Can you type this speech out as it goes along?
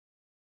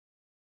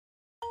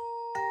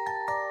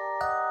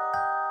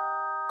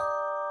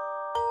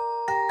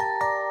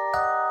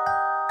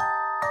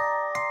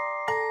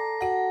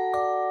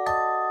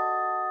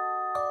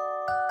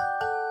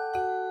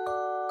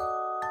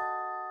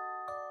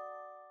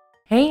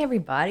Hey,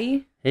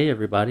 everybody. Hey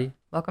everybody,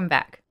 Welcome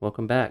back.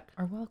 welcome back.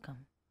 Or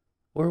welcome,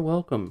 Or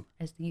welcome.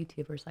 as the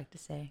YouTubers like to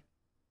say.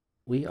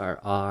 We are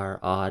our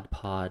Odd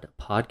Pod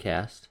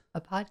podcast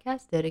A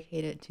podcast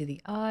dedicated to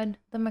the odd,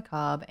 the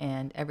macabre,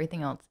 and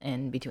everything else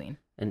in between.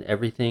 and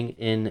everything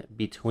in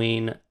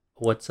between.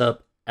 What's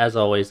up? As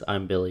always,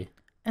 I'm Billy.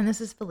 And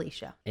this is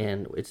Felicia.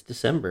 And it's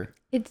December.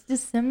 It's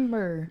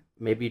December.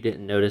 Maybe you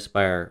didn't notice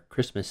by our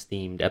Christmas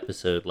themed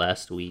episode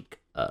last week.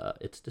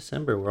 It's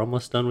December. We're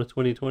almost done with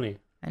 2020.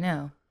 I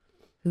know.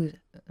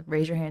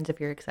 Raise your hands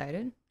if you're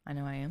excited. I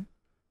know I am.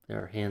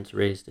 There are hands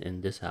raised in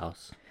this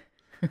house.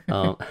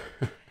 Um,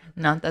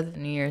 Not that the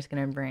new year is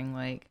going to bring,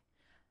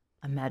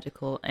 a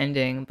magical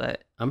ending,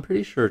 but... I'm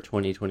pretty sure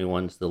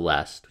 2021 is the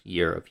last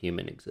year of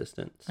human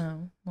existence.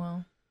 Oh,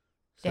 well,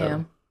 So,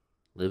 damn.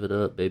 live it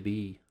up,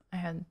 baby. I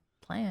had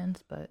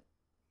plans, but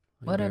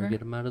We whatever. better get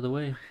them out of the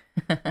way.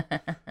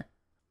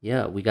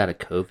 Yeah, we got a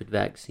COVID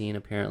vaccine.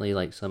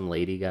 Apparently, some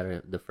lady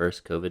got the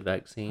first COVID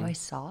vaccine. Oh, I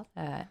saw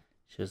that.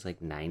 She was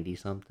 90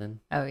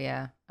 something. Oh,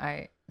 yeah.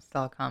 I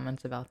saw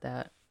comments about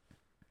that.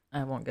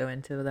 I won't go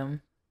into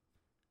them.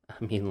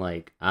 I mean,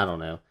 I don't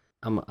know.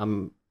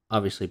 I'm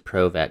obviously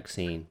pro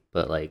vaccine,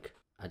 but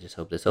I just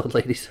hope this old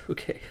lady's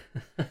okay.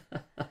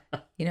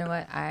 You know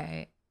what?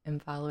 I am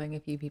following a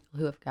few people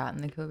who have gotten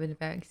the COVID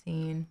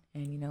vaccine,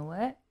 and you know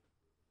what?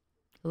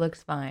 It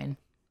looks fine.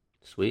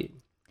 Sweet.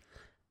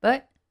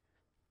 But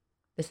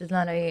this is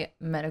not a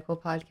medical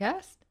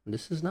podcast.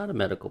 This is not a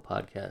medical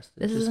podcast.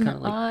 This It's is just an kind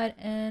of odd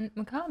and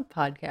macabre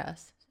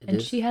podcast. It And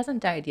is. she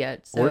hasn't died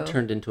yet, so Or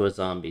turned into a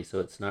zombie, so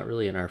it's not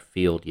really in our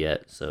field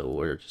yet. So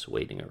we're just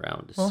waiting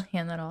around. we'll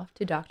hand that off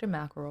to Dr.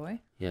 McElroy.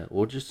 Yeah,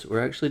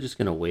 we're actually just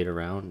gonna wait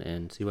around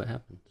and see what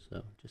happens.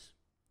 So just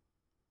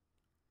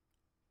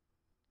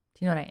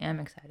Do you know what I am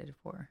excited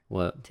for?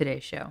 what?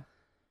 Today's show.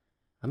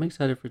 I'm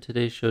excited for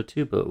today's show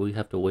too, but we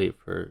have to wait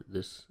for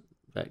this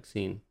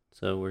vaccine.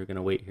 So we're going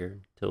to wait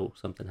here until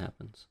something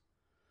happens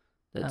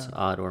that's Oh.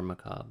 odd or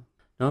macabre.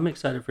 No, I'm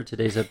excited for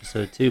today's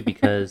episode too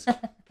because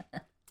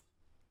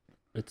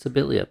it's a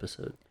Billy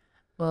episode.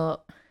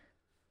 Well,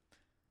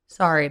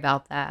 sorry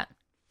about that.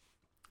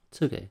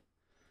 It's okay.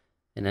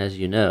 And as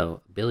you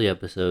know, Billy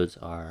episodes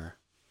are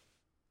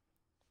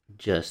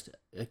just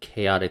a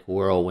chaotic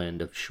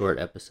whirlwind of short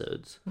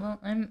episodes. Well,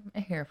 I'm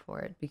here for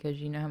it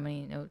because you know how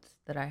many notes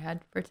that I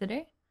had for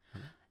today?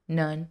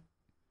 None.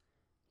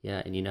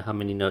 Yeah, and you know how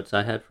many notes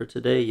I had for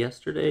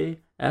yesterday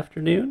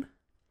afternoon?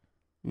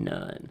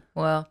 None.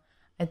 Well,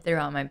 I threw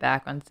out my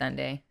back on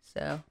Sunday,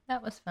 so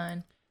that was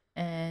fun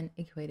and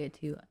equated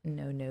to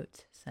no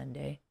notes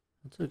Sunday.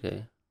 That's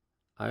okay.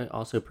 I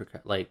also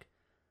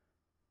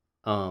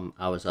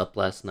I was up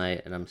last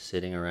night and I'm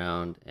sitting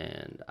around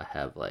and I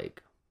have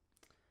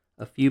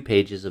a few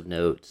pages of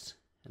notes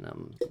and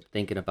I'm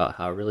thinking about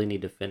how I really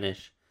need to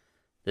finish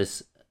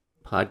this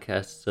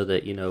podcast so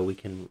that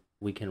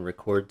we can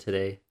record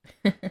today.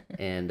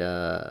 And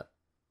Well,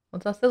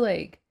 it's also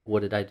what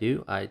did I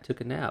do? I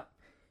took a nap.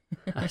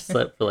 I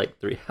slept for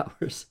 3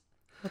 hours.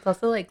 it's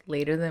also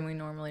later than we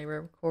normally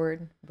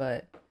record,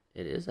 but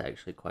It is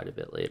actually quite a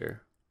bit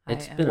later. I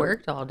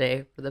worked all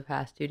day for the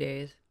past 2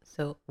 days,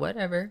 so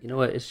whatever. You know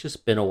what? It's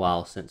just been a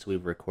while since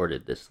we've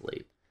recorded this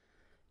late.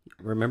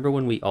 Remember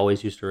when we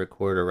always used to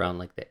record around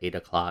the 8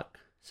 o'clock,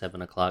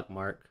 7 o'clock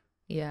mark?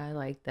 Yeah, I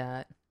like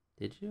that.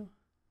 Did you?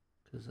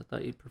 Because I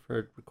thought you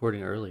preferred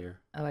recording earlier.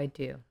 Oh, I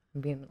do.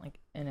 I'm being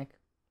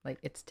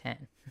it's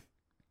 10,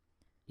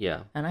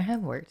 Yeah. and I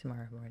have work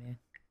tomorrow morning.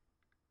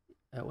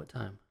 At what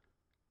time?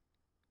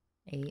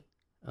 8.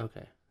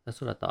 Okay. That's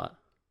what I thought.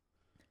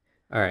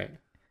 All right.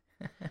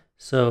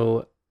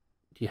 So,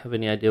 do you have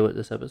any idea what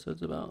this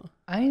episode's about?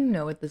 I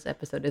know what this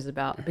episode is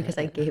about because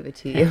I gave it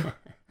to you.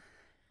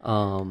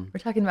 We're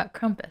talking about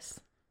Krampus.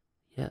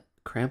 Yeah,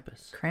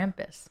 Krampus.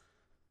 Krampus.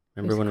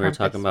 Remember Who's when we were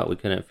talking Krampus? about we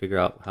couldn't figure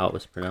out how it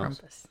was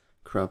pronounced? Krampus.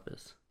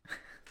 Krampus.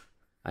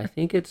 I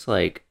think it's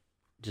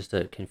just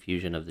a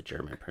confusion of the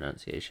German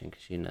pronunciation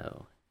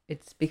because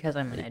It's because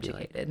I'm they'd be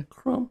uneducated.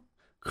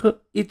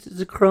 It's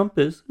a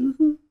Krampus.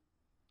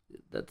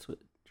 That's what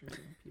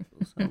German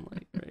people sound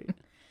like, right?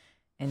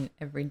 And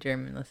every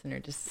German listener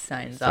just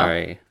signs off.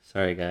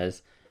 Sorry,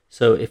 guys.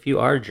 So if you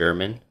are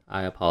German,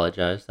 I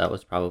apologize. That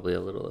was probably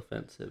a little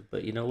offensive,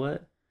 but you know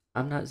what?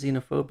 I'm not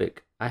xenophobic.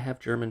 I have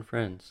German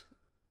friends.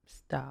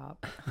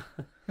 Stop.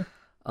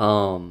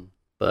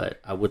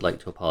 But I would like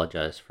to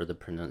apologize for the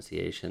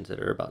pronunciations that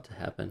are about to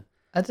happen.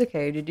 That's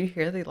okay. Did you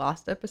hear the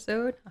last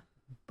episode?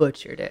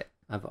 Butchered it.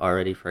 I've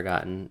already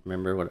forgotten.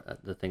 Remember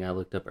what the thing I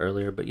looked up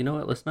earlier? But you know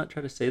what? Let's not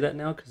try to say that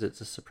now because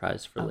it's a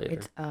surprise for later.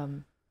 It's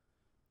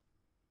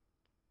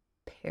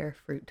pear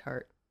fruit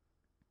tart.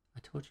 I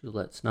told you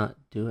let's not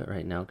do it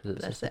right now because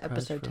it's That's a the surprise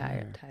episode for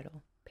later.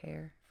 title.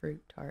 Pear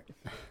fruit tart.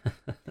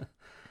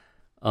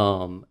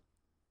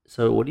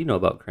 So what do you know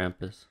about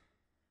Krampus?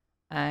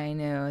 I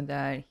know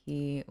that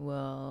he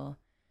will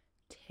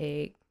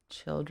take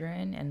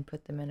children and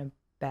put them in a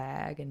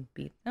bag and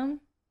beat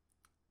them.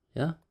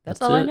 Yeah,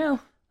 That's all I it. know.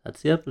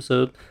 That's the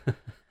episode.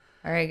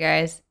 All right,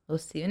 guys. We'll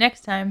see you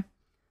next time.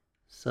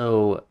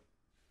 So,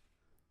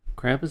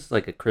 Krampus is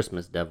like a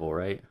Christmas devil,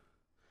 right?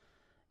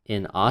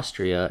 In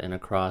Austria and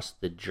across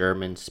the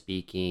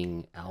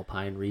German-speaking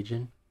Alpine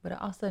region. But I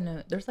also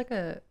know there's like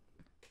a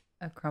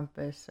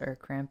Krampus or a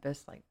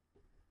Krampus like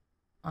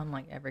on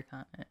like every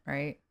continent,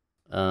 right?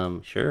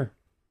 Sure.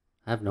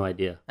 I have no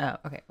idea. Oh,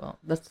 okay. Well,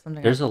 that's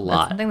something. There's a That's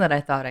lot. something that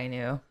I thought I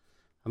knew.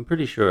 I'm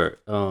pretty sure.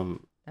 That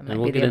And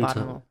might be the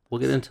abominable. we'll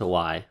get into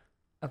why.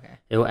 Okay.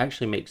 It will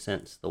actually make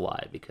sense the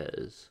why,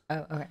 because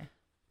Oh, okay.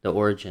 the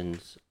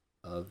origins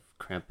of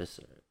Krampus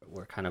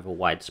were kind of a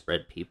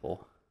widespread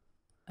people.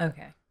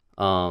 Okay.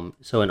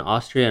 So in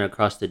Austria and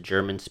across the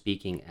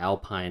German-speaking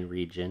Alpine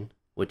region,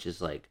 which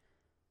is like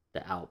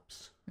the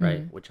Alps,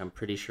 right? Mhm. Which I'm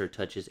pretty sure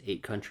touches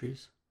 8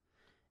 countries,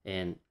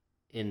 and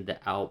in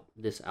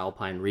this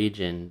Alpine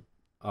region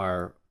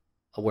are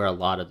where a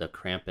lot of the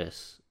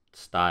Krampus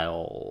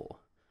style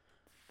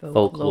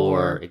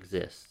folklore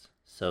exists.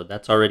 So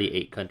that's already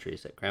 8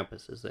 countries that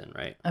Krampus is in,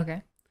 right?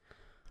 Okay.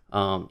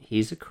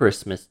 He's a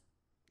Christmas.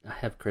 I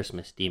have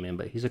Christmas demon,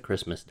 but he's a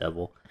Christmas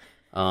devil.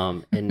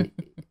 And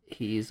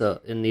he's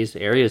in these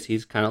areas.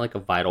 He's kind of like a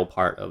vital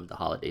part of the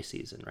holiday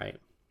season, right?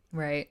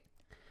 Right.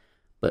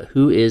 But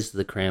who is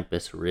the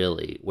Krampus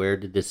really? Where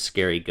did this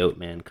scary goat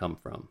man come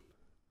from?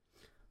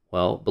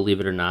 Well, believe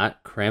it or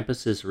not,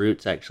 Krampus's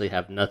roots actually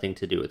have nothing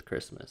to do with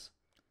Christmas,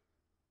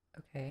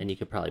 Okay. and you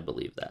could probably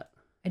believe that.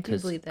 I do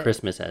believe that.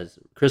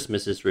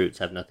 Christmas's roots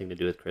have nothing to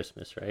do with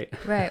Christmas, right?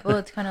 Right. Well,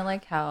 it's kind of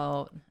like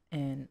how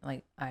in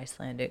like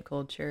Icelandic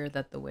culture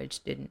that the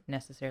witch didn't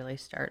necessarily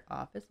start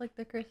off as like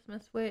the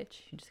Christmas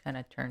witch. She just kind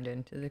of turned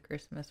into the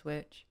Christmas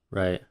witch.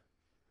 Right.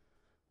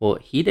 Well,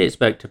 he dates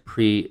back to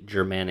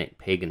pre-Germanic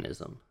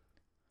paganism.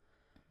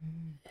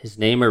 His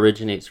name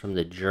originates from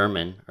the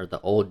German, or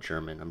the Old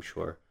German, I'm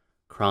sure,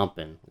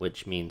 Krampen,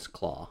 which means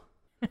claw.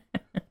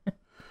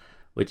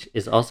 Which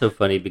is also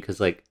funny because,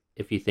 like,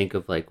 if you think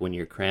of, like, when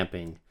you're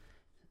cramping,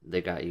 they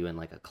got you in,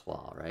 like, a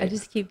claw, right? I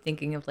just keep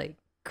thinking of like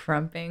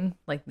crumping,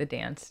 like the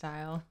dance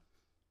style.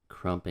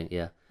 Crumping,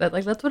 yeah. But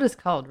like that's what it's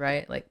called,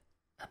 right? Like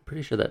I'm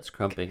pretty sure that's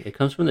crumping. It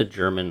comes from the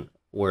German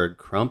word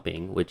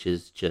crumping, which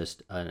is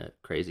just a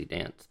crazy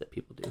dance that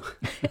people do.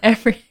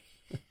 every.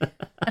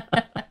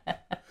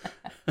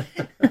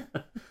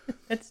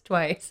 That's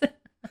twice.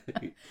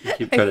 You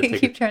keep trying to I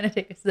keep trying to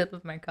take a sip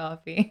of my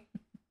coffee.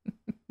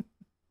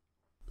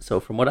 So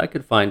from what I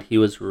could find, he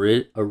was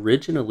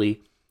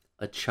originally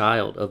a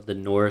child of the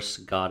Norse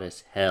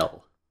goddess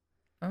Hel.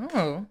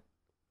 Oh.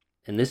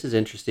 And this is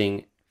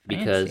interesting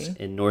because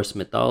Fancy. in Norse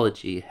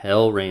mythology,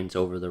 Hel reigns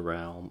over the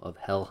realm of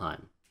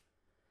Helheim.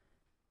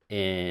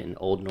 In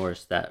Old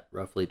Norse, that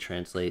roughly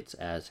translates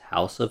as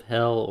House of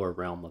Hel or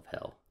Realm of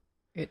Hel.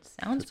 It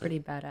sounds it's, pretty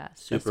badass.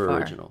 Super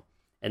original.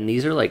 And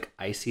these are like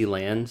icy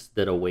lands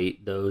that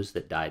await those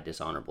that die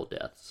dishonorable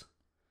deaths.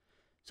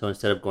 So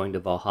instead of going to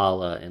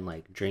Valhalla and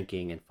like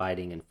drinking and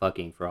fighting and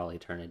fucking for all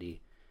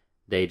eternity,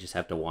 they just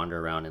have to wander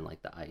around in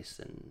like the ice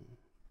and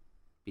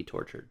be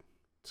tortured.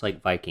 It's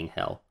like Viking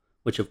hell,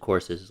 which of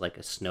course is like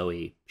a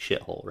snowy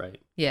shithole,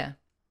 right? Yeah.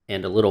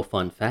 And a little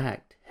fun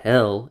fact,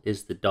 Hel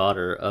is the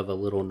daughter of a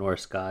little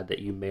Norse god that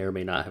you may or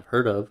may not have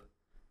heard of,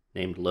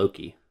 named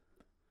Loki.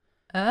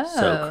 Oh.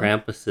 So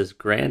Krampus's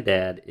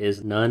granddad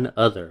is none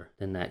other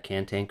than that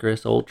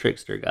cantankerous old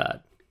trickster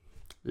god,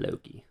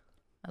 Loki.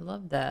 I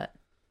love that.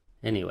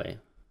 Anyway,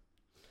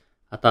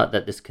 I thought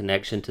that this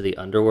connection to the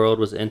underworld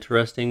was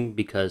interesting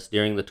because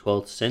during the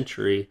 12th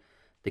century,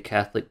 the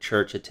Catholic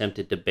Church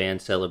attempted to ban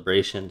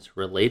celebrations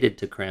related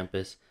to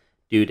Krampus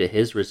due to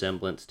his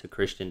resemblance to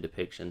Christian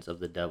depictions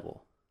of the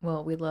devil.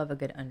 Well, we love a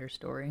good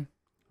understory.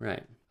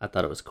 Right. I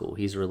thought it was cool.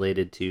 He's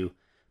related to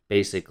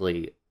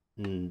basically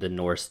the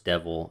Norse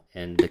devil,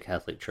 and the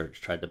Catholic Church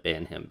tried to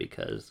ban him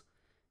because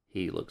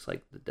he looks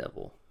like the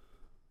devil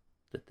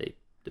that they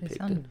They depicted.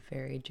 sound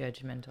very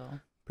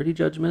judgmental. Pretty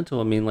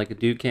judgmental. I mean, like, a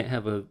dude can't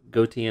have a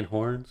goatee and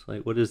horns.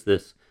 Like, what is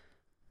this?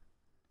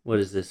 What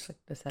is this? Like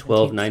the 17th.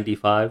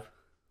 1295?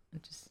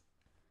 Just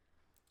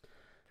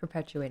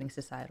perpetuating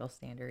societal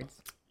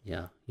standards.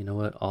 Yeah, you know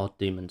what? All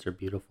demons are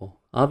beautiful.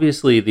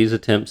 Obviously, these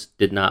attempts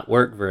did not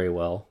work very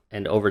well,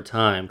 and over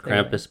time,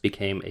 Clearly. Krampus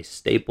became a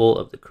staple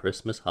of the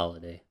Christmas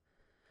holiday.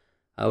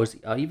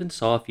 I even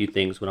saw a few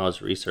things when I was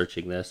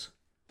researching,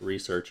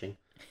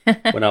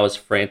 when I was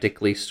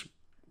frantically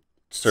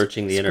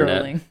searching the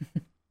internet,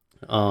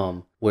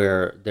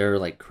 where there are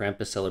like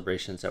Krampus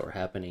celebrations that were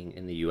happening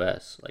in the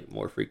U.S. like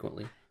more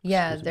frequently.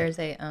 Yeah, there's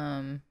a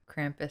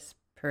Krampus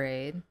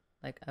parade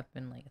like up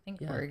in like I think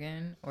Yeah.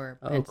 Oregon or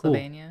Oh, cool.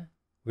 Pennsylvania.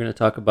 We're going to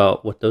talk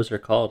about what those are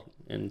called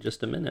in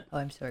just a minute. Oh,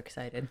 I'm so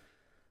excited.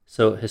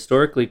 So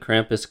historically,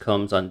 Krampus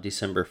comes on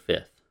December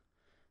 5th,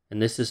 and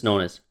this is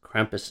known as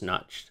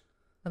Krampusnacht.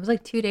 That was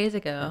like 2 days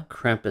ago.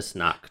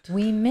 Krampusnacht.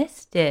 We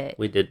missed it.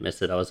 We did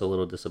miss it. I was a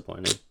little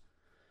disappointed.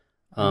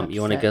 I'm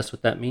You want to upset. guess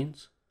what that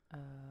means?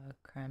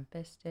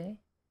 Krampus Day.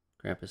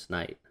 Krampus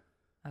night.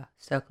 Oh,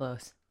 so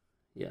close.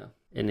 Yeah.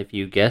 And if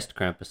you guessed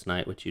Krampus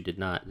night, which you did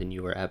not, then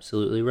you were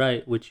absolutely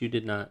right, which you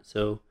did not.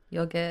 So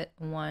You'll get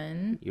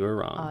one you were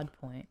wrong. odd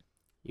point.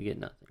 You get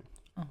nothing.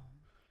 Oh.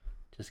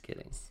 Just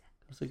kidding.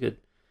 It was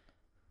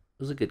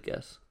a good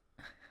guess.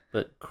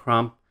 But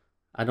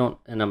I don't,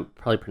 and I'm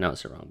probably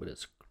pronouncing it wrong, but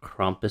it's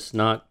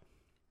Krampusnacht.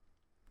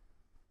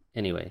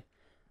 Anyway,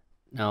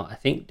 now I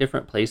think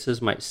different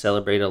places might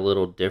celebrate a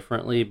little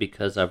differently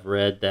because I've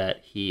read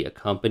that he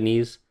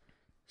accompanies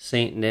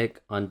Saint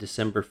Nick on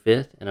December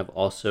 5th, and I've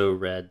also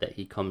read that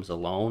he comes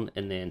alone,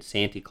 and then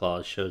Santa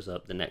Claus shows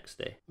up the next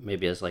day.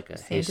 Maybe as like a,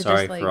 hey, Santa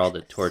sorry just, for all the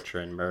like, torture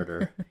and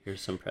murder.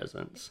 Here's some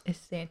presents. Is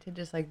Santa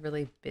just like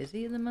really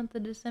busy in the month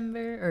of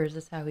December, or is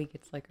this how he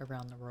gets like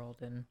around the world?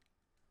 And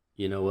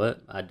You know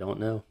what? I don't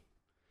know.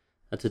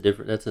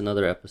 That's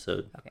another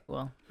episode. okay,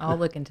 well, I'll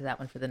look into that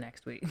one for the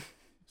next week.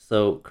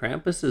 So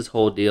Krampus's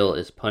whole deal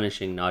is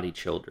punishing naughty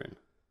children.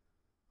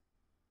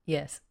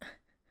 Yes.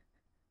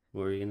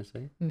 What were you going to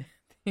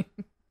say?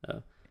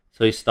 Oh.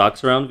 So he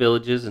stalks around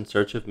villages in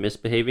search of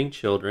misbehaving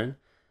children.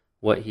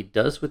 What he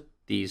does with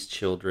these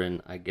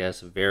children, I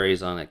guess,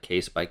 varies on a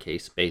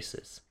case-by-case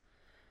basis.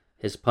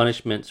 His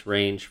punishments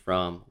range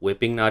from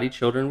whipping naughty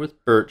children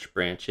with birch I was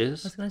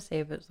branches gonna say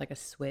if it was like a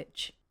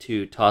switch.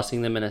 to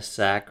tossing them in a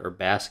sack or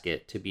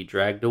basket to be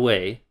dragged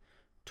away,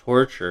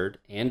 tortured,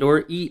 and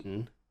or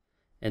eaten,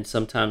 and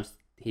sometimes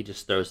he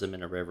just throws them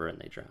in a river and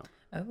they drown.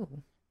 Oh,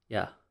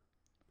 Yeah,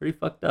 pretty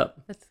fucked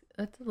up.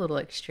 that's a little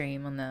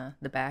extreme on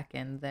the back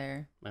end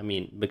there. I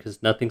mean,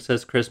 because nothing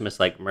says Christmas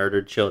like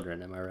murdered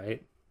children, am I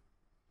right?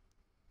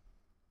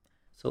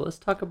 So let's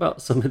talk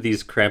about some of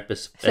these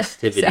Krampus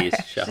festivities,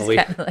 Sorry, shall just we?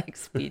 kind of like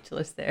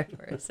speechless there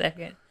for a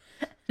second,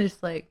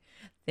 just like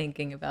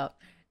thinking about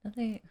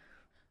nothing.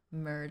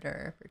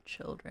 Murder for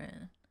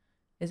children.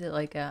 Is it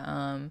like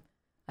a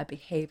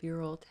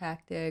behavioral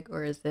tactic,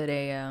 or is it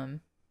a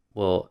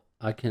Well,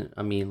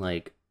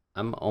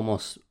 I'm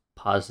almost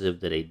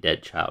positive that a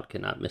dead child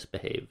cannot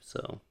misbehave,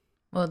 so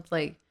well, it's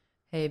like,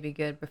 hey, be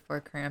good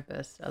before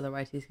Krampus,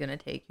 otherwise he's gonna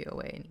take you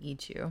away and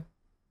eat you.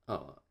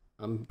 oh,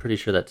 I'm pretty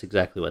sure that's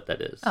exactly what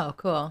that is. Oh,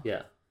 cool.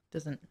 Yeah.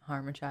 Doesn't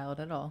harm a child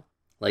at all.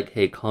 Like,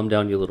 hey, calm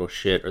down, you little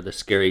shit, or the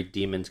scary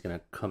demon's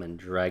gonna come and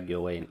drag you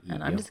away and eat And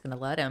you. I'm just gonna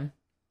let him.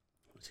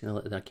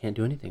 I can't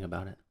do anything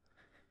about it.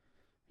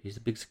 He's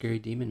a big scary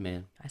demon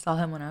man. I saw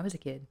him when I was a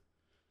kid.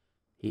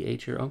 He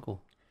ate your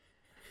uncle.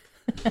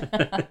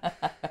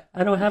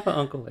 I don't have an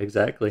uncle.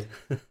 Exactly.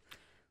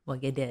 Well,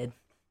 you did.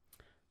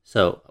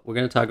 So, we're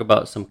going to talk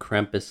about some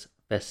Krampus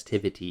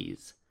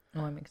festivities.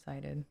 Oh, I'm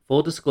excited.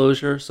 Full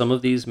disclosure, some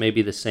of these may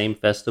be the same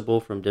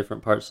festival from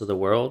different parts of the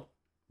world,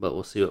 but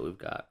we'll see what we've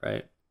got,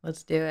 right?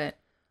 Let's do it.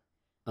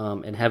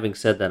 And having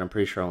said that, I'm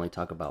pretty sure I only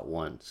talk about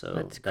one, so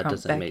Let's that crump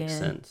doesn't back make in.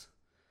 sense.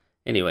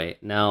 Anyway,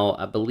 now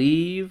I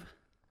believe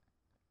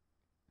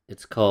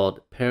it's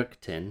called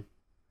Perchten,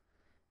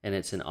 and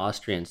it's an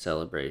Austrian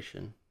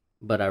celebration.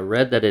 But I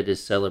read that it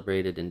is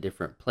celebrated in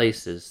different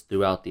places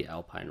throughout the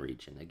Alpine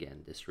region.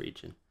 Again, this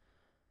region.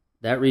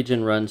 That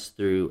region runs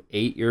through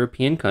 8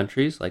 European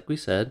countries, like we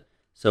said,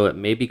 so it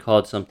may be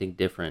called something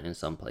different in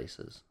some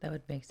places. That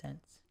would make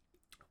sense.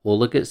 We'll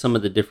look at some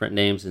of the different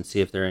names and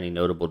see if there are any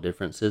notable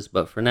differences,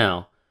 but for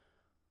now,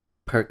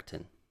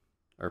 Perchten,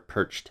 or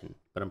Perchten,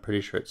 but I'm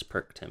pretty sure it's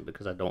Perchten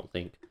because I don't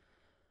think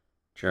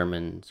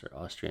Germans or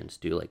Austrians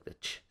do like the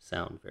ch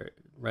sound very,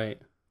 right?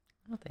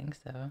 I don't think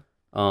so.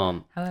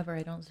 Um, However,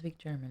 I don't speak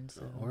German,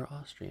 so or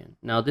Austrian.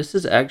 Now, this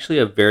is actually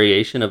a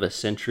variation of a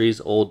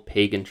centuries-old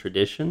pagan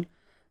tradition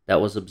that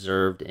was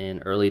observed in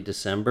early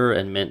December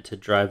and meant to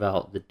drive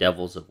out the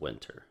devils of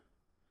winter.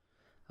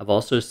 I've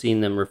also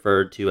seen them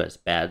referred to as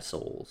bad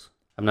souls.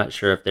 I'm not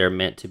sure if they're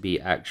meant to be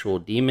actual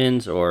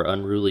demons or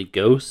unruly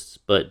ghosts,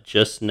 but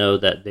just know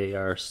that they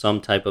are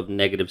some type of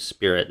negative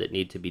spirit that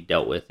need to be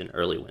dealt with in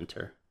early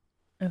winter.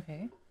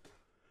 okay.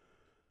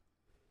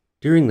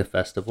 During the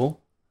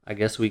festival, I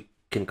guess we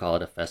can call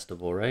it a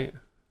festival, right?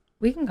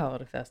 We can call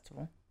it a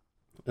festival.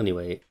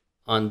 Anyway,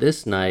 on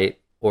this night,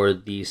 or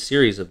the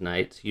series of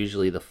nights,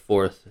 usually the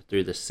 4th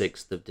through the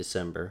 6th of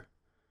December,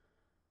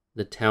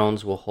 the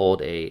towns will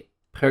hold a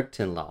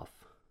Perchtenlauf,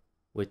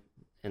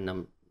 and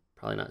I'm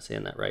probably not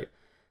saying that right.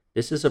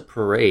 This is a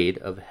parade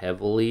of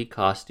heavily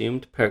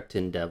costumed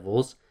Perchten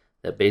devils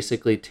that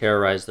basically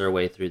terrorize their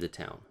way through the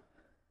town.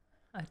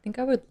 I think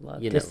I would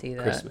love to see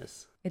that.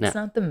 Christmas. It's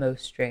not the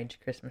most strange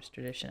Christmas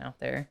tradition out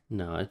there.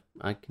 No,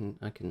 I can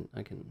Vouch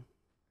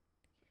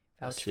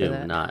for assume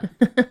that. not.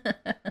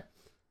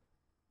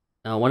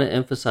 Now, I want to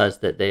emphasize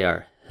that they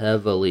are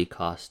heavily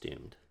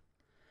costumed.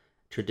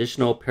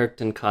 Traditional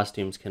Perchten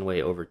costumes can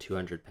weigh over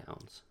 200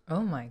 pounds.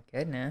 Oh my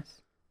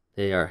goodness.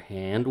 They are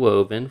hand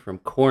woven from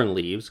corn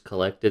leaves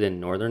collected in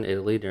northern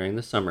Italy during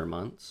the summer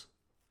months.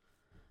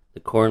 The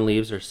corn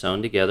leaves are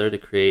sewn together to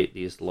create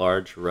these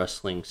large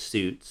rustling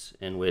suits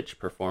in which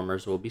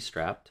performers will be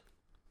strapped.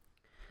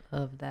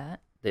 Love that.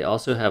 They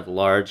also have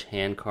large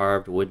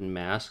hand-carved wooden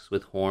masks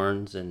with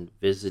horns and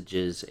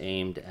visages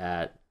aimed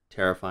at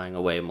terrifying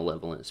away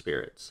malevolent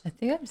spirits. I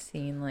think I've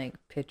seen like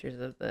pictures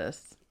of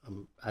this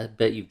I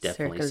bet you've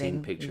definitely seen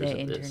circling pictures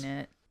the of this.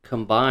 internet.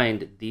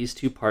 Combined, these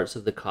two parts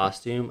of the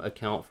costume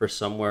account for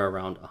somewhere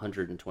around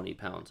 120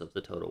 pounds of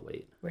the total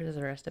weight. Where does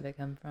the rest of it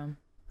come from?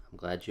 I'm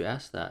glad you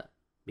asked that,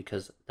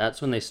 because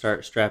that's when they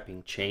start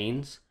strapping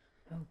chains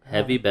Oh, God.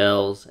 heavy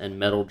bells, and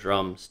metal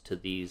drums to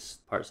these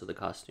parts of the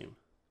costume.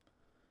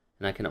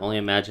 And I can only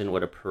imagine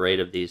what a parade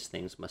of these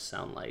things must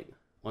sound like.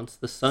 Once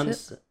the sun...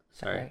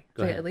 Sorry,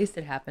 go ahead. At least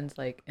it happens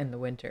like in the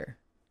winter.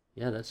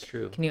 Yeah, that's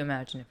true. Can you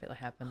imagine if it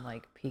happened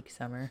like peak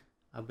summer?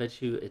 I bet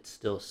you it's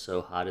still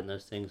so hot in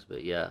those things,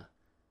 but yeah.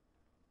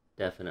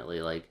 Definitely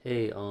like,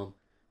 hey, so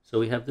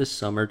we have this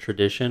summer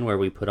tradition where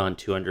we put on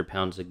 200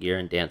 pounds of gear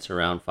and dance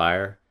around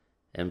fire,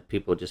 and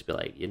people just be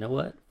like, you know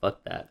what?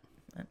 Fuck that.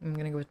 I'm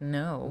gonna go with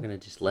no. We're gonna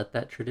just let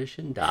that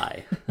tradition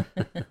die.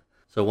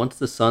 So once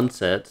the sun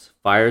sets,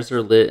 fires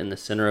are lit in the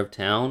center of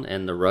town,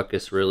 and the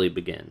ruckus really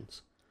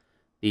begins.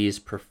 These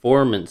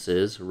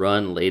performances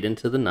run late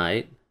into the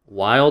night.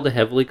 While the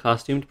heavily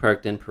costumed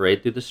Perkton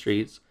parade through the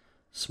streets,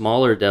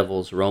 smaller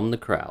devils roam the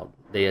crowd.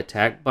 They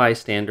attack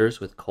bystanders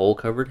with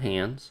coal-covered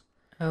hands.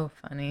 Oh,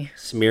 funny.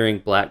 Smearing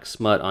black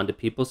smut onto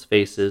people's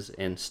faces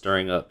and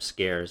stirring up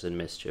scares and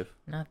mischief.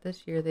 Not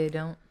this year, they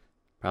don't.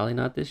 Probably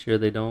not this year,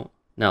 they don't.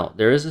 Now,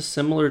 there is a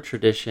similar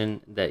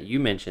tradition that you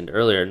mentioned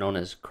earlier known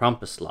as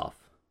Krampuslauf,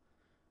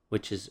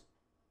 which is,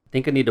 I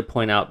think I need to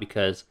point out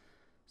because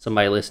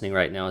somebody listening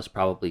right now is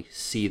probably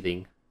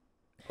seething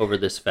over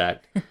this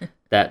fact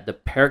that the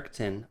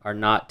Perkton are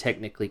not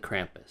technically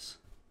Krampus.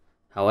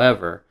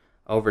 However,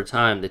 over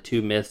time, the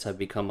two myths have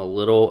become a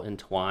little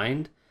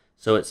entwined,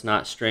 so it's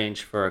not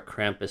strange for a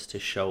Krampus to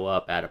show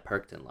up at a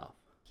Perktonlauf.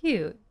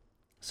 Cute.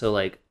 So,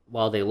 like,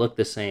 while they look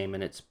the same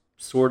and it's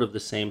sort of the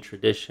same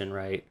tradition,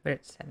 right? But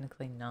it's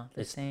technically not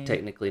the same.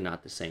 Technically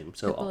not the same.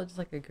 So people just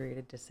like agree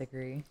to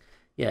disagree.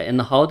 Yeah, and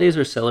the holidays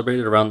are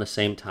celebrated around the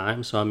same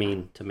time, so I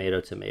mean,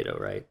 tomato,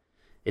 right?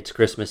 It's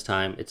Christmas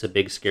time. It's a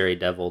big scary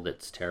devil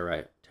that's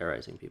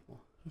terrorizing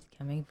people. He's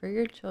coming for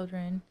your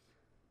children.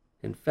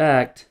 In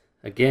fact,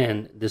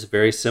 again, this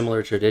very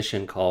similar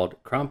tradition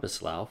called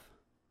Krampuslauf,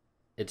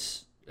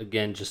 it's,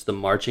 again, just the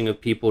marching of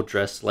people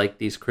dressed like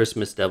these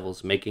Christmas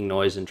devils, making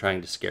noise and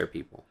trying to scare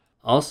people.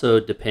 Also,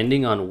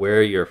 depending on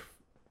where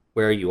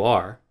you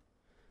are,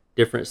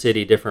 different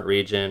city, different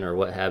region, or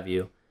what have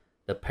you,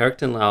 the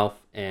Perktonlauf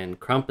and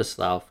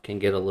Krampuslauf can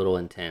get a little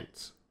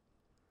intense.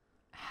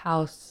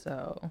 How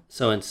so?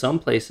 So in some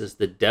places,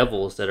 the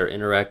devils that are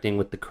interacting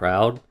with the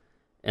crowd,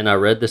 and I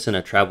read this in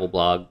a travel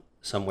blog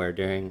somewhere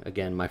during,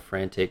 again, my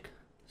frantic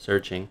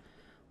searching,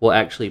 will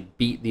actually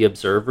beat the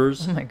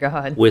observers. Oh my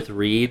God. With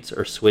reeds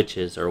or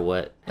switches or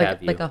what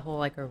have you.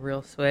 Like a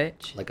real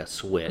switch? Like a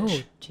switch.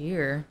 Oh,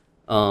 dear.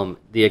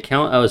 The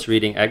account I was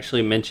reading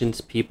actually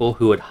mentions people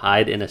who would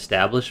hide in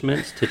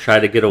establishments to try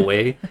to get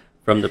away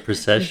from the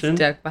procession.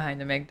 Stuck behind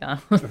the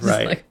McDonald's.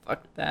 Right. Like,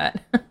 fuck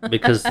that.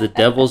 Because the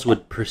devils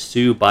would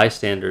pursue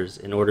bystanders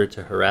in order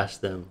to harass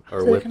them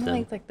or so whip kind them.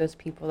 of like those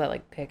people that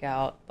like pick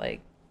out like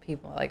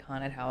people at like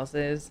haunted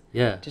houses.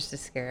 Yeah. Just to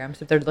scare them.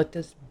 So they're like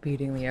just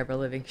beating the ever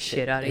living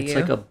shit out of you. It's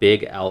like a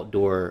big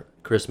outdoor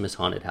Christmas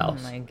haunted house.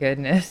 Oh my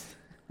goodness.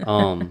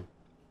 I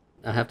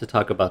have to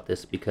talk about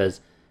this because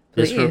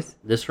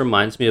this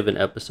reminds me of an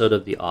episode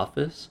of The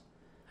Office,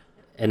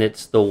 and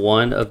it's the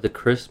one of the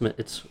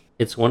Christmas.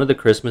 It's one of the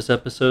Christmas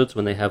episodes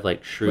when they have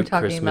like Shroot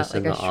Christmas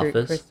in the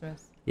office.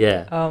 Christmas.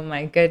 Yeah. Oh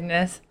my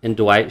goodness. And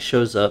Dwight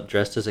shows up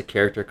dressed as a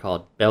character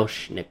called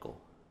Belschnickel.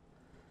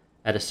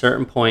 At a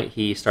certain point,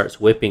 he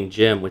starts whipping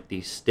Jim with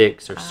these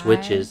sticks or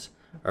switches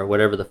or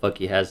whatever the fuck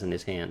he has in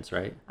his hands,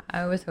 right?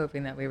 I was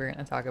hoping that we were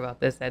going to talk about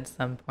this at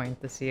some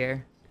point this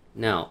year.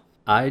 Now,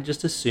 I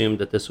just assumed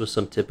that this was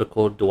some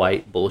typical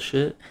Dwight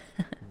bullshit,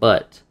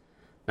 but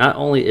not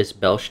only is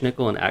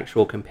Belschnickel an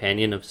actual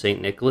companion of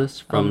St. Nicholas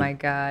from, oh my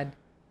God.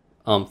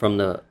 From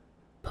the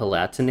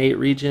Palatinate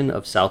region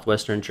of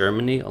southwestern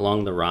Germany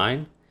along the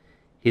Rhine,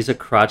 he's a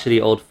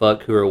crotchety old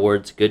fuck who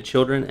rewards good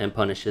children and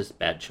punishes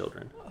bad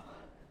children.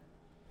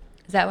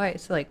 Is that why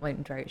it's like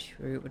when Dwight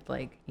Schrute would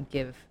like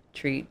give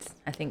treats,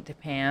 I think, to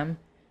Pam?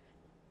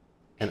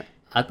 And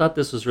I thought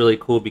this was really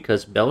cool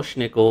because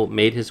Belschnickel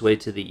made his way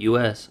to the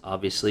U.S.,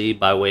 obviously,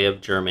 by way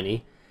of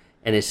Germany,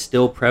 and is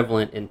still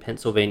prevalent in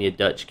Pennsylvania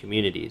Dutch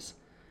communities,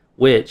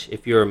 which,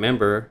 if you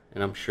remember,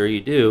 and I'm sure you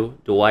do,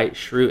 Dwight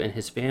Schrute and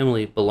his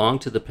family belong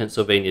to the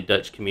Pennsylvania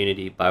Dutch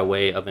community by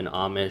way of an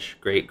Amish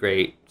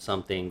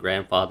great-great-something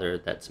grandfather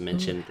that's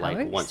mentioned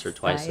once or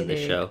twice in the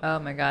show. Oh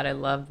my God, I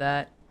love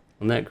that.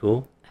 Isn't that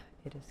cool?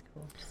 It is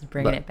cool. Just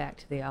bringing it back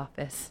to The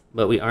Office.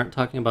 But we aren't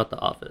talking about The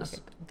Office.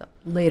 Okay,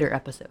 the later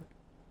episode.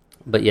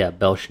 But yeah,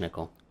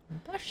 Belschnickel.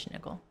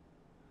 Belschnickel.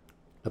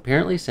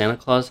 Apparently Santa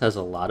Claus has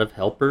a lot of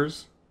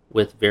helpers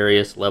with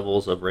various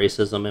levels of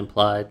racism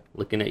implied.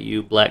 Looking at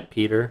you, Black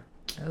Peter.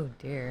 Oh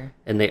dear.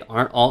 And they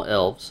aren't all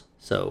elves,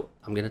 so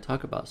I'm going to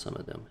talk about some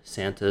of them.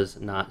 Santa's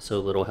not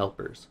so little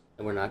helpers.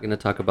 And we're not going to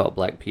talk about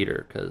Black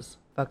Peter because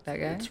fuck that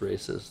guy. It's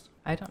racist.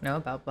 I don't know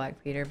about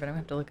Black Peter, but I'm going to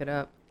have to look it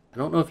up. I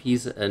don't know if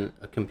he's a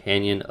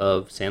companion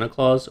of Santa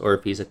Claus or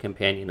if he's a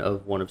companion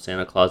of one of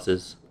Santa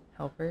Claus's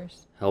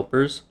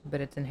helpers.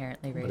 But it's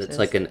inherently racist. But it's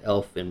like an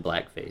elf in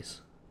blackface.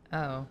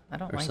 Oh, I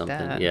don't or like something.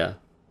 that. Yeah.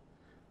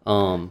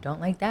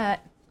 Don't like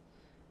that.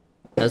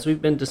 As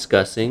we've been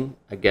discussing,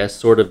 I guess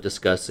sort of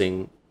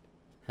discussing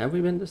Have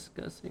we been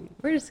discussing?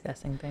 We're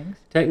discussing things.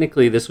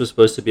 Technically, this was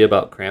supposed to be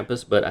about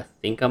Krampus, but I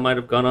think I might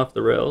have gone off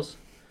the rails.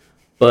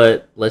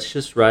 But let's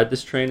just ride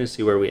this train and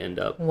see where we end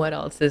up. What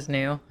else is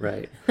new?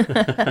 Right.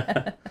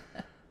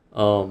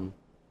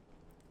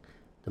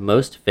 The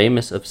most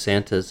famous of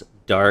Santa's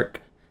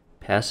dark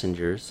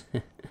passengers.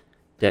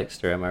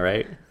 Dexter, am I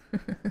right?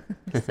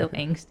 So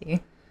angsty.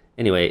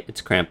 Anyway,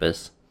 it's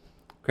Krampus.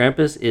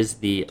 Krampus is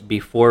the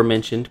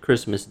before-mentioned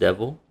Christmas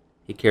devil.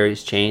 He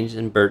carries chains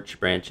and birch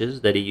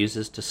branches that he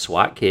uses to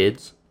swat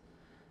kids.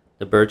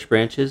 The birch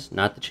branches,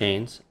 not the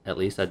chains. At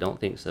least I don't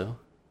think so.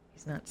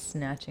 He's not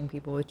snatching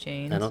people with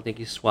chains. I don't think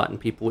he's swatting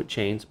people with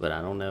chains, but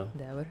I don't know.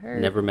 That would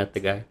hurt. Never met the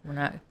guy. We're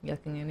not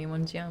yucking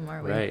anyone's yum,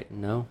 are we? Right,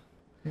 no.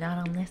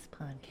 Not on this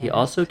podcast. He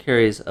also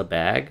carries a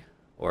bag,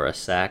 or a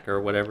sack,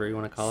 or whatever you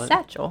want to call it.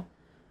 Satchel.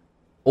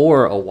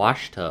 Or a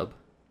wash tub.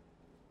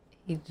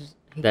 He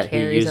that he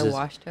carries a uses-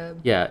 wash tub.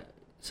 Yeah,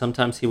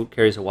 sometimes he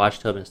carries a wash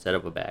tub instead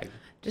of a bag.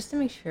 Just to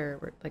make sure,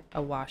 we're like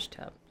a wash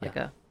tub, like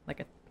a.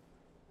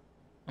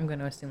 I'm going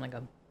to assume like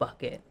a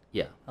bucket,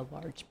 Yeah. a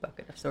large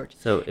bucket of sorts.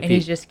 So if And he he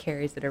just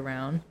carries it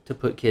around, to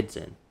put kids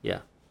in,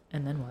 yeah.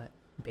 and then what?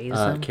 Bathes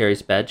them.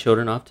 Carries bad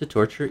children off to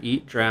torture,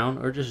 eat, drown,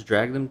 or just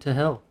drag them to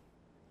hell.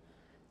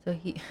 So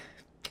he.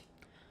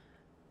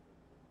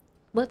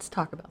 Let's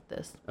talk about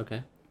this.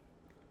 Okay.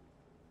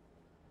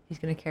 He's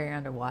going to carry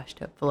around a wash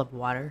tub full of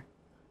water.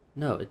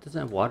 No, it doesn't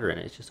have water in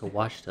it. It's just a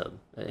wash tub,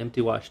 an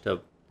empty wash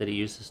tub that he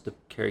uses to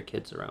carry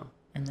kids around,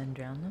 And then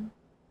drown them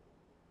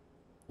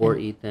or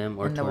In- eat them,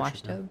 or in the torture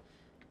wash them. tub.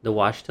 The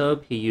wash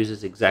tub he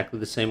uses exactly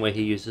the same way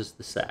he uses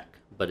the sack,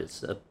 but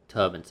it's a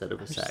tub instead of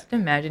a I'm sack. just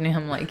imagining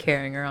him like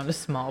carrying around a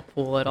small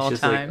pool at It's all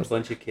just times. like a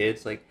bunch of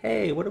kids, like,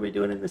 "Hey, what are we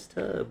doing in this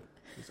tub?"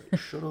 He's like,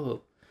 "Shut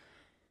up,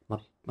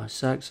 my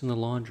sack's in the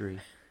laundry."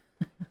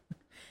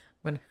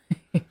 When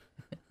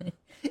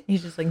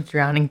he's just like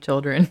drowning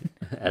children.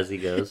 As he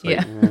goes, like,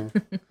 Yeah.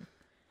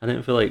 I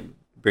didn't feel like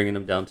bringing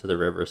him down to the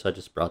river, so I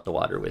just brought the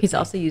water with He's me.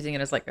 also using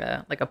it as like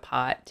a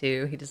pot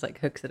too. He just like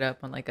hooks it up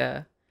on like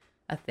a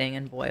thing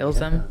and boils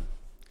them.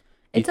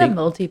 It's a think-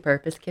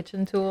 multi-purpose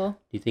kitchen tool.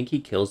 Do you think he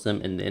kills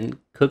them and then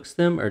cooks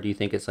them, or do you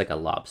think it's like a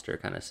lobster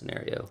kind of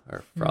scenario or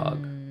a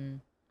frog?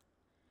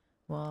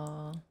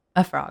 Well,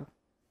 a frog.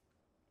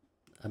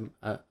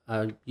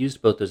 I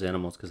used both those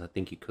animals because I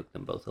think you cook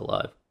them both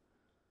alive.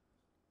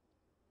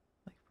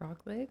 Like frog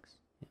legs?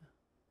 Yeah.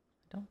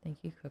 I don't think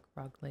you cook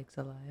frog legs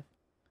alive.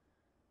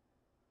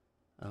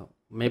 Oh,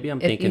 maybe I'm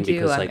If you thinking do,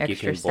 because I'm like you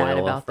extra can sad boil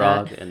a about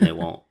frog that. and they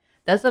won't.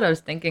 That's what I was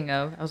thinking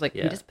of. I was like,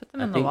 Yeah, you just put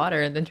them I in the think-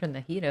 water and then turn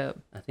the heat up.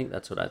 I think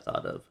that's what I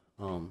thought of.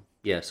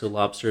 Yeah. So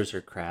lobsters or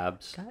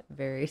crabs. Got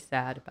very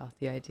sad about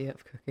the idea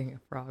of cooking a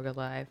frog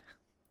alive.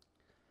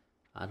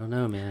 I don't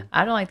know, man.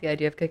 I don't like the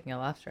idea of cooking a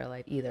lobster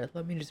alive either.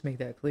 Let me just make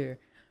that clear.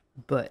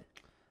 But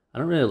I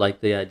don't really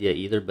like the idea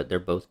either, but they're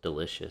both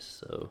delicious.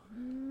 So.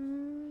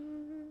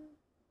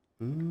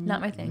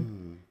 not my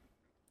thing.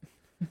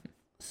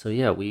 So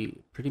yeah, we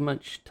pretty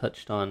much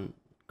touched on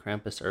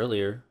Krampus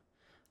earlier.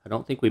 I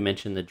don't think we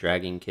mentioned the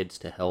dragging kids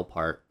to hell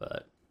part,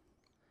 but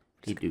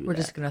We're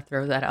just gonna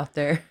throw that out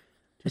there.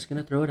 just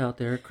gonna throw it out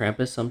there.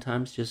 Krampus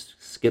sometimes just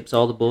skips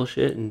all the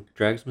bullshit and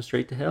drags them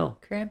straight to hell.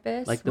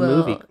 Krampus Like the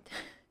will movie.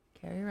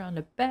 carry around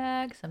a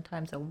bag,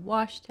 sometimes a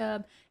wash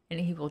tub, and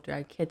he will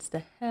drag kids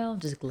to hell.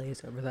 Just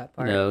glaze over that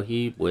part. No,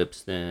 he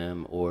whips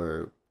them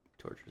or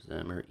tortures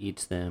them or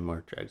eats them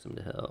or drags them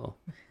to hell.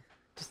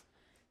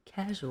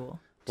 Casual.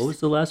 What was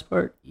the last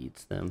part?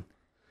 Eats them.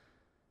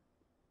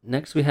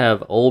 Next we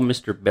have old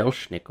Mr.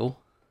 Belschnickel.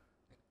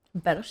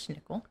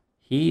 Belschnickel.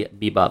 He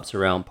bebops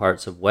around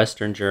parts of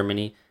Western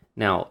Germany.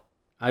 Now,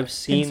 I've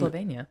seen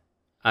Pennsylvania.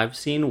 I've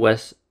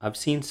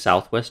seen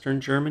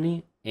southwestern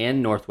Germany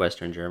and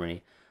northwestern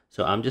Germany.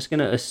 So I'm just going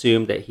to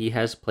assume that he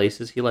has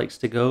places he likes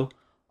to go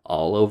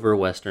all over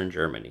Western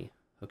Germany,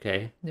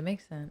 okay? That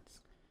makes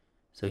sense.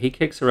 So he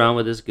kicks around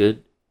with his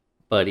good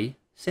buddy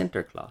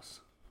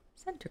Sinterklaas.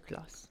 Santa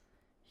Claus.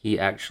 He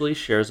actually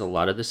shares a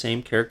lot of the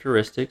same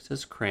characteristics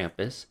as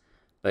Krampus,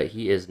 but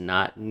he is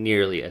not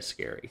nearly as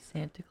scary.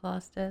 Santa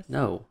Claus does?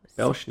 No,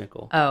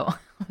 Belschnickel. Oh,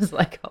 I was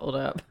like, hold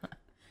up.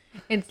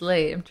 It's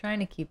late. I'm trying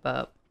to keep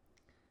up.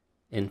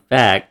 In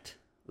fact,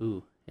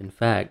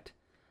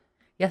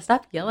 Yeah,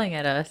 stop yelling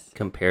at us.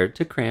 compared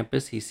to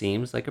Krampus, he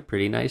seems like a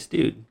pretty nice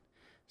dude.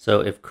 So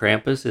if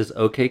Krampus is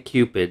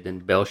OkCupid,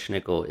 then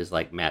Belschnickel is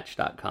like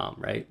Match.com,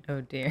 right? Oh,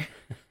 dear.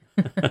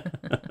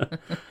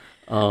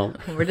 Um,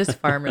 We're just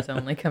farmers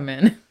only come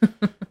in.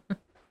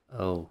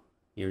 oh,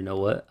 you know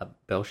what? A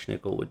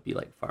Belschnickel would be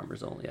like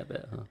farmers only, I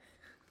bet, huh?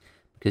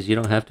 Because you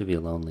don't have to be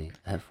lonely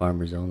at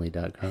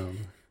farmersonly.com.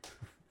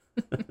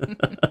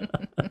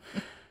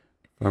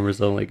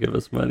 Farmers only give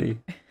us money.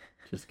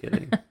 Just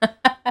kidding.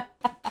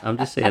 I'm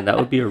just saying that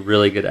would be a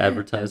really good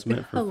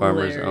advertisement for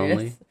farmers only.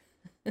 Hilarious.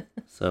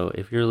 So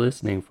if you're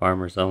listening,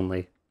 farmers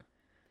only,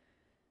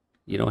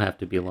 you don't have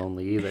to be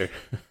lonely either.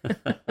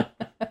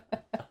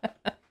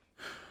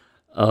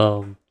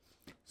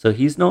 So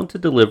he's known to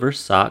deliver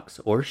socks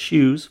or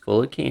shoes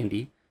full of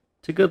candy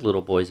to good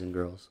little boys and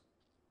girls.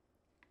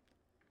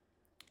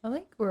 I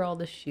like where all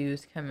the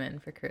shoes come in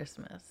for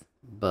Christmas.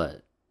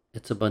 but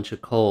it's a bunch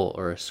of coal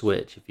or a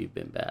switch if you've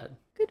been bad.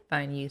 Could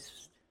find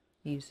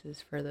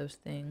uses for those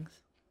things.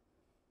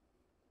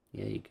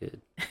 Yeah, you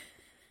could.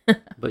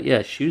 But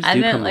yeah, shoes I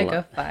do meant come like a lot.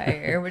 a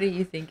fire. What are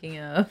you thinking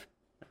of?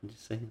 I'm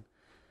just saying.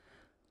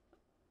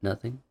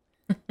 Nothing.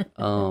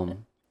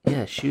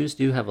 Yeah, shoes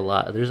do have a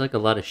lot. There's like a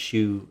lot of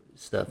shoe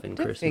stuff in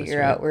To Christmas. figure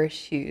right? out where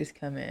shoes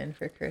come in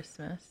for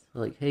Christmas.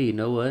 Like, hey, you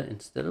know what?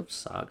 Instead of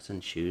socks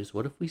and shoes,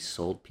 what if we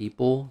sold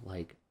people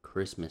like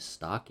Christmas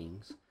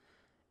stockings,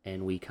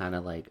 and we kind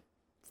of like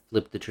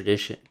flipped the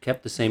tradition,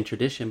 kept the same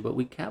tradition, but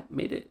we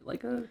made it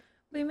like a,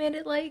 We made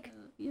it like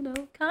you know,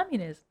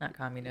 communism, not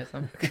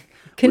communism, we made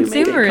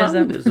it consumerism.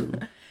 communism.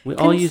 We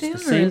all use the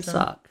same Consumerism.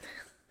 sock.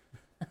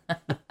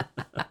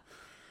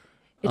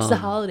 It's the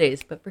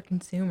holidays, but for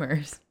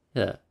consumers.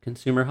 Yeah,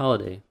 consumer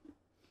holiday.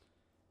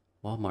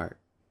 Walmart.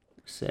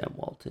 Sam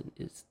Walton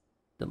is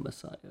the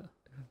Messiah.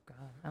 Oh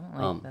God, I don't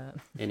like that.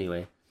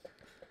 Anyway,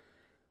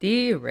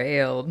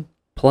 Derailed.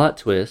 plot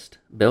twist: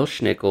 Bel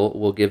Schnickel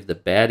will give the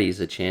baddies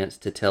a chance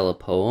to tell a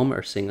poem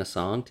or sing a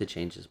song to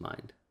change his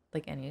mind.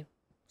 Like any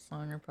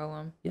song or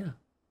poem. Yeah.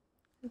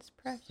 It's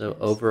precious. So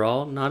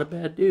overall, not a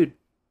bad dude.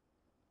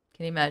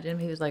 Can you imagine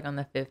if he was like on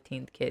the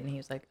 15th kid and he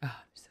was like, oh,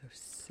 I'm so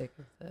sick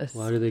of this.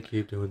 Why do they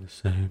keep doing the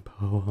same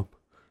poem?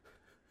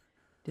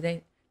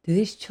 Do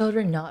these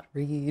children not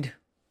read?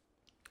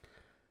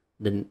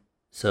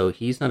 So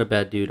he's not a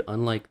bad dude,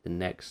 unlike the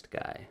next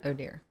guy. Oh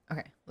dear.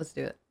 Okay, let's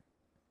do it.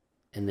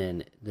 And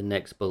then the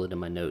next bullet in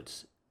my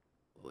notes,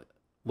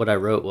 what I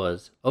wrote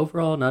was,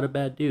 overall, not a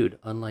bad dude,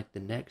 unlike the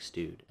next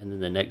dude. And then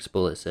the next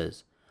bullet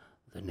says,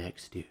 the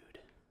next dude.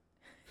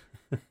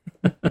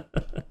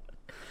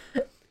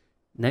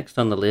 Next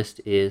on the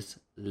list is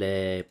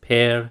Le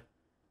Père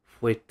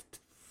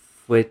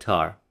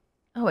Fouettard,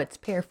 Oh, it's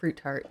pear fruit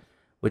tart.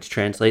 which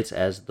translates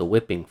as the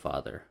whipping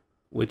father,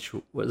 which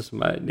was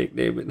my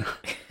nickname in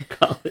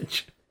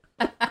college.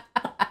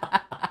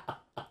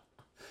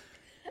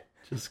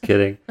 Just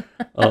kidding.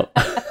 Oh.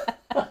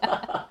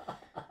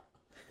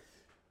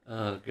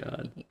 Oh,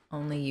 God.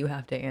 Only you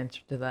have to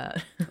answer to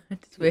that.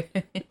 Just wait.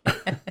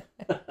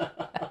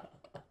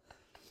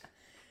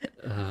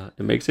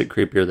 It makes it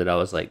creepier that I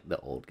was like the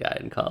old guy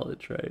in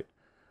college, right?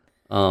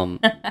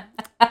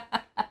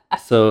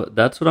 So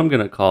that's what I'm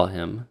gonna call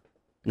him.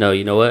 No,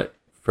 you know what?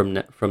 From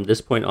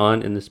this point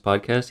on in this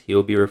podcast, he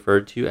will be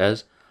referred to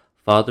as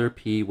Father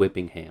P.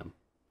 Whippingham,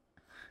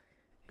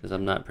 because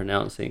I'm not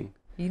pronouncing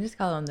You can just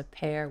call him the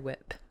pear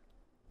whip.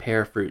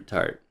 pear fruit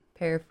tart.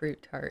 Pear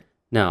fruit tart.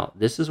 Now,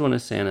 this is one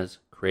of Santa's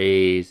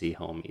crazy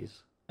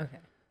homies. Okay.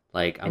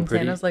 Like And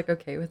Santa's like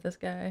okay with this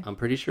guy? I'm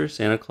pretty sure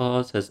Santa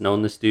Claus has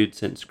known this dude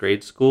since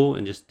grade school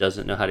and just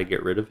doesn't know how to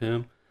get rid of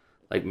him.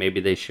 Like maybe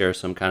they share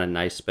some kind of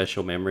nice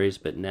special memories,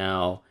 but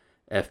now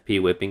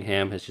FP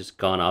Whippingham has just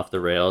gone off the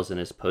rails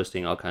and is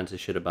posting all kinds of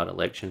shit about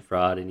election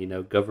fraud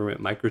and, government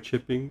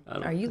microchipping.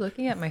 Are you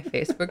looking at my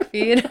Facebook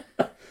feed?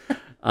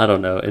 I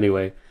don't know.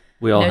 Anyway,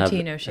 we all No have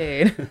tea, no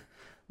shade.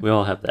 we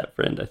all have that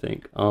friend, I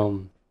think.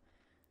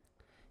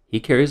 He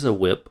carries a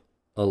whip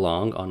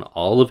along on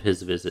all of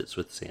his visits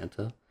with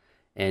Santa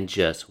and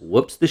just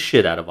whoops the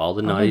shit out of all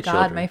the Oh naughty my God,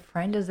 children. my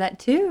friend does that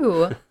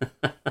too.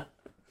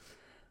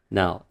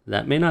 Now,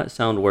 that may not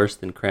sound worse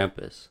than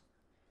Krampus,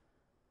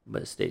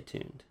 but stay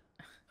tuned,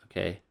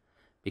 okay?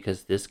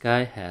 Because this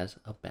guy has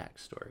a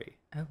backstory,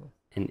 Oh,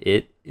 and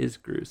it is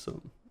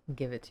gruesome.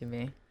 give it to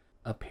me.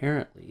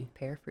 Apparently,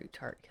 Pear fruit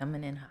tart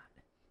coming in hot.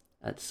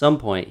 at some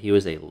point, he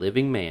was a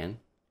living man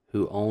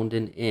who owned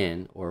an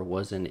inn or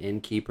was an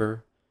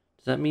innkeeper.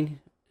 Does that mean,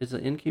 does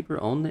the innkeeper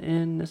own the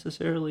inn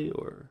necessarily,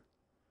 or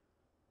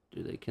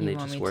can they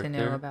just work You want me to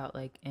there? know about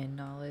like inn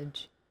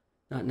knowledge?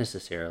 Not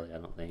necessarily, I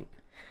don't think.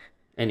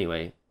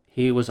 Anyway,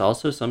 he was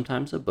also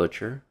sometimes a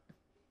butcher.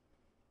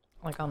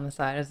 Like on the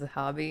side as a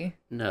hobby?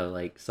 No,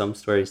 like some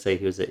stories say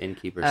he was an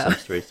innkeeper, Oh. some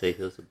stories say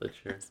he was a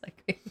butcher. It's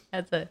like he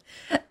has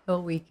a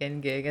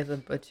weekend gig as a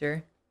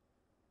butcher.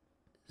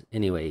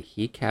 Anyway,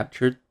 he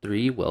captured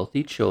 3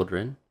 wealthy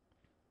children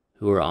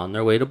who were on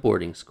their way to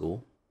boarding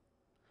school.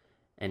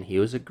 And he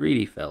was a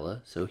greedy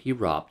fella, so he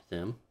robbed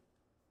them.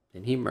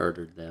 Then he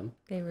murdered them.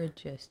 They were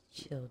just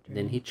children.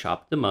 Then he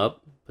chopped them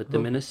up, put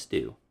them Oh. in a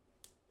stew.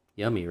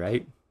 Yummy,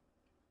 right?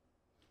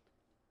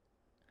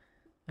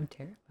 I'm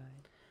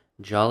terrified.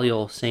 Jolly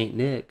old Saint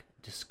Nick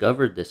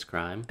discovered this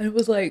crime, And it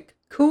was like,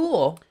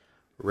 cool.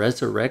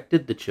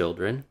 resurrected the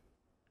children,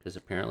 because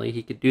apparently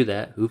he could do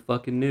that. Who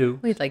fucking knew?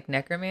 Wait, like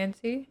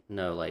necromancy?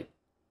 No,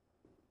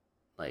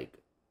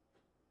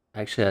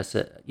 actually, I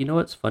said, you know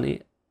what's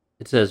funny?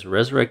 It says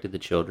resurrected the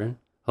children,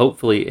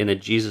 hopefully in a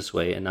Jesus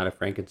way and not a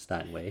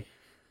Frankenstein way.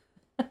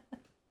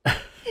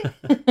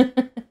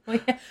 Well,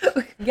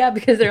 yeah,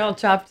 because they're all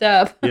chopped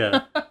up.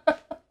 Yeah.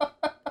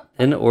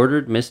 Then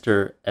ordered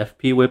Mr.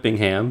 F.P.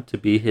 Whippingham to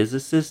be his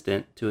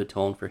assistant to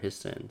atone for his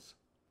sins.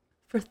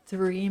 For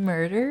 3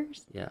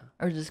 murders? Yeah,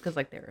 Or just because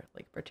like they were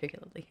like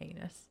particularly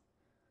heinous?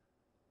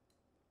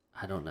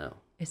 I don't know.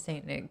 Is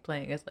Saint Nick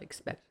playing as like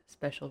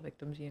special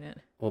victims unit?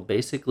 Well,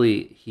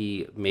 basically,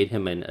 he made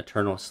him an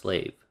eternal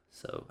slave.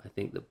 So I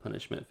think the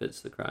punishment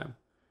fits the crime.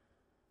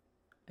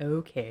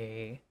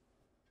 Okay.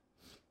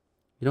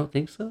 You don't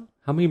think so?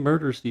 How many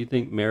murders do you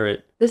think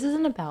merit This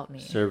isn't about me.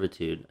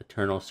 servitude,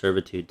 eternal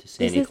servitude to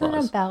Santa This Claus?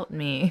 isn't about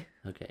me.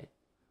 Okay.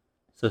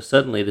 So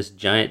suddenly this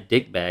giant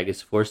dickbag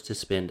is forced to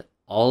spend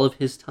all of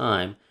his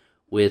time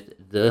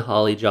with the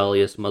holly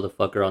jolliest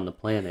motherfucker on the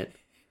planet.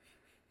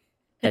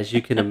 As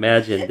you can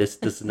imagine, this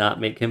does not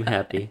make him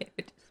happy. I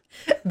would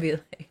just be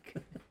like,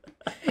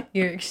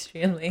 you're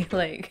extremely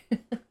like,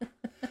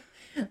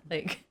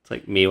 like. It's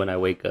like me when I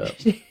wake up.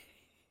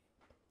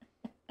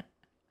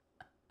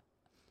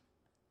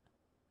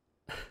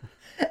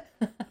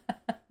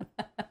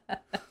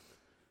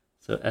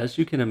 So as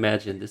you can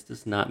imagine, this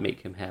does not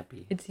make him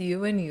happy. It's you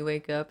when you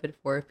wake up at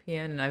 4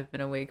 p.m. and I've been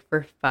awake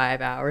for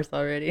 5 hours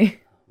already.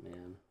 Oh,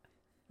 man.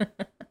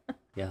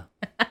 Yeah.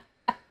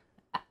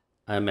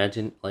 I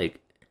imagine,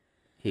 like,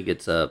 he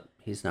gets up.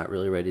 He's not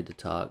really ready to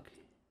talk.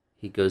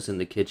 He goes in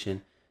the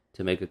kitchen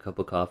to make a cup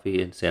of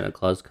coffee, and Santa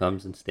Claus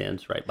comes and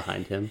stands right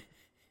behind him.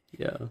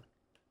 Yeah.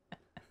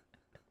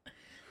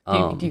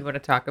 Do you want to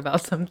talk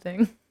about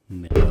something?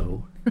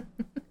 No.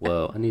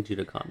 Whoa, I need you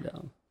to calm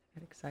down. I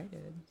got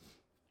excited.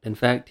 In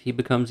fact, he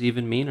becomes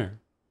even meaner.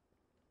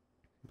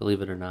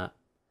 Believe it or not.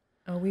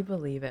 Oh, we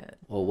believe it.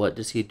 Well, what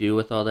does he do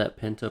with all that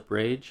pent-up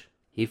rage?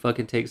 He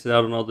fucking takes it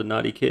out on all the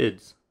naughty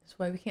kids. That's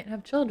why we can't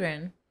have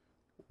children.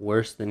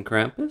 Worse than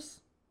Krampus?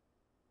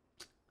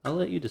 I'll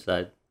let you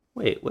decide.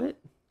 Wait, what?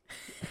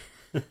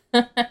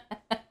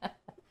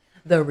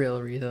 The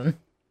real reason.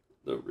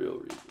 The real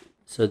reason.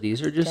 So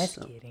these are just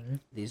Just kidding.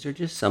 these are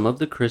just some of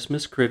the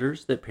Christmas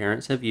critters that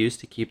parents have used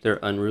to keep their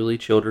unruly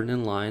children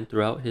in line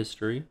throughout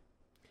history.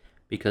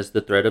 Because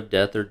the threat of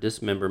death or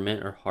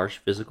dismemberment or harsh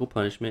physical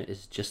punishment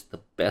is just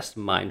the best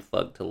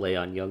mindfuck to lay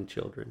on young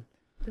children.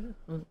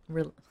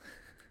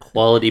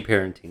 Quality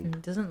parenting.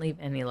 It doesn't leave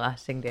any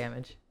lasting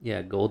damage.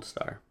 Yeah, gold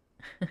star.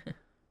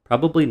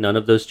 Probably none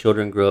of those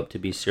children grow up to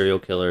be serial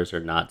killers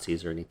or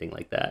Nazis or anything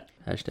like that.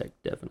 Hashtag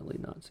definitely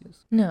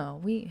Nazis. No,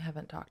 we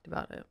haven't talked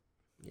about it.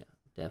 Yeah,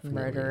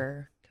 definitely.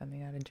 Murderer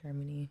coming out of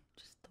Germany.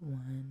 Just the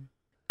one.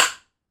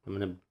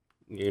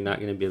 You're not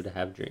gonna be able to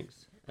have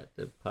drinks at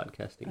the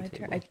podcasting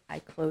table. I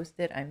closed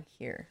it. I'm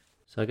here.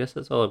 So I guess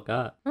that's all I've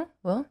got. Oh,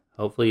 well.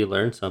 Hopefully you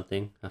learned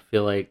something. I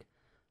feel like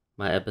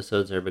my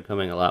episodes are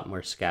becoming a lot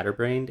more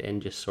scatterbrained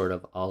and just sort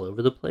of all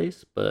over the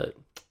place, but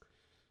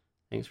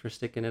thanks for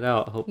sticking it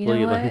out. Hopefully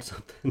you learned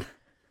something.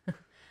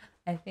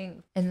 I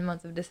think in the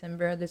month of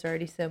December, there's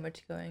already so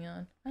much going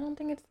on. I don't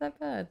think it's that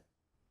bad.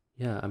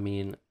 Yeah, I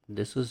mean,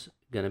 this was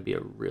going to be a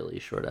really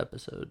short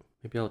episode.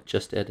 Maybe I'll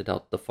just edit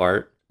out the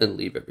fart and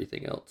leave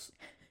everything else.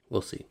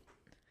 We'll see.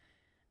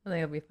 I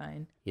think it'll be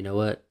fine. You know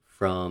what?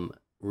 From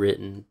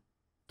written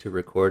to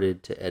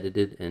recorded to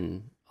edited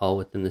and all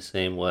within the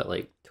same,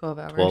 12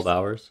 hours. 12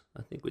 hours?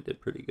 I think we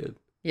did pretty good.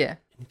 Yeah.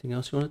 Anything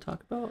else you want to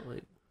talk about?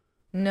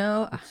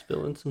 No. Let's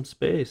fill in some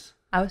space.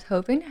 I was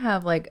hoping to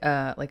have like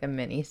a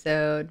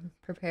mini-sode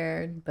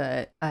prepared,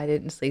 but I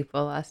didn't sleep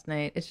well last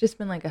night. It's just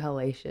been like a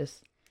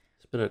hellacious.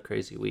 It's been a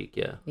crazy week,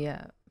 yeah.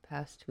 Yeah,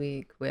 past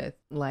week with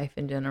life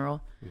in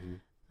general. Mm-hmm.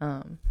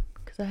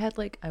 Because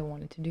I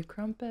wanted to do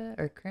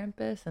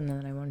Krampus, and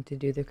then I wanted to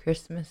do the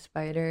Christmas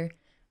spider,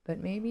 but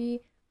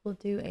maybe we'll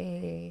do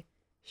a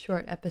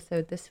short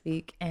episode this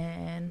week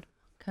and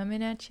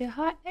coming at you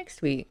hot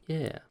next week.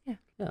 Yeah. Yeah.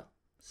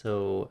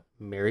 So,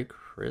 Merry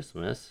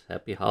Christmas,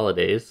 Happy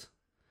Holidays.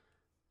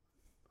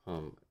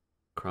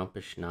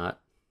 Krampus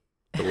not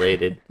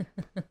related.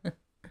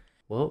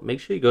 Well, make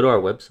sure you go to our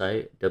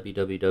website,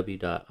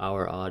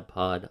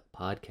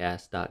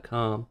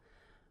 www.ouroddpodpodcast.com.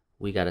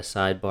 We got a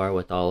sidebar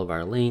with all of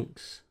our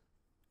links,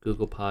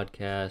 Google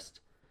Podcast,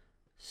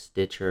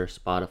 Stitcher,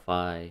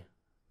 Spotify,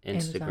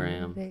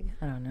 Instagram, Amazon,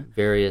 I don't know.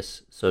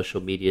 Various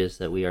social medias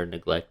that we are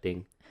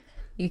neglecting.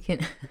 You can.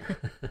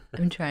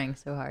 I'm trying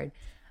so hard.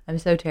 I'm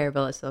so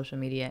terrible at social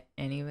media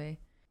anyway.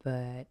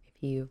 But if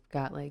you've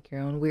got your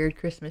own weird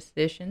Christmas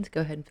traditions,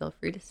 go ahead and feel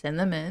free to send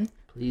them in.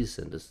 Please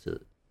send us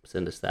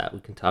that.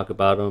 We can talk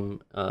about them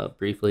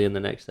briefly in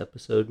the next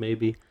episode,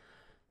 maybe.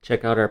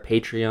 Check out our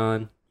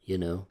Patreon.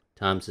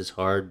 Times is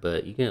hard,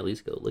 but you can at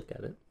least go look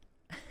at it.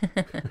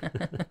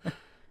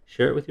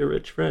 Share it with your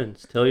rich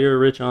friends. Tell your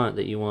rich aunt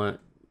that you want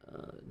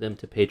them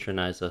to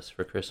patronize us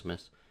for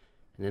Christmas.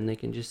 And then they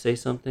can just say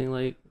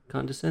something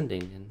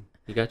condescending, and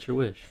you got your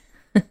wish.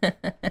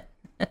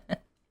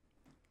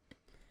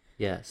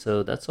 Yeah,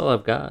 so that's all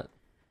I've got.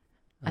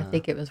 I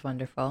think it was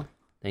wonderful.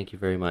 Thank you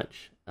very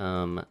much.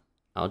 I'll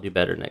do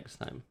better next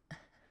time.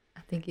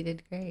 I think you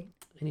did great.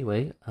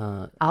 Anyway,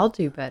 I'll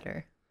do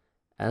better.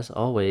 As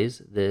always,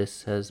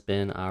 this has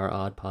been our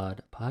Odd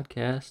Pod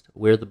podcast.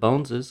 We're the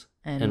Boneses,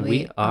 and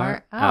we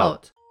are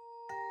out.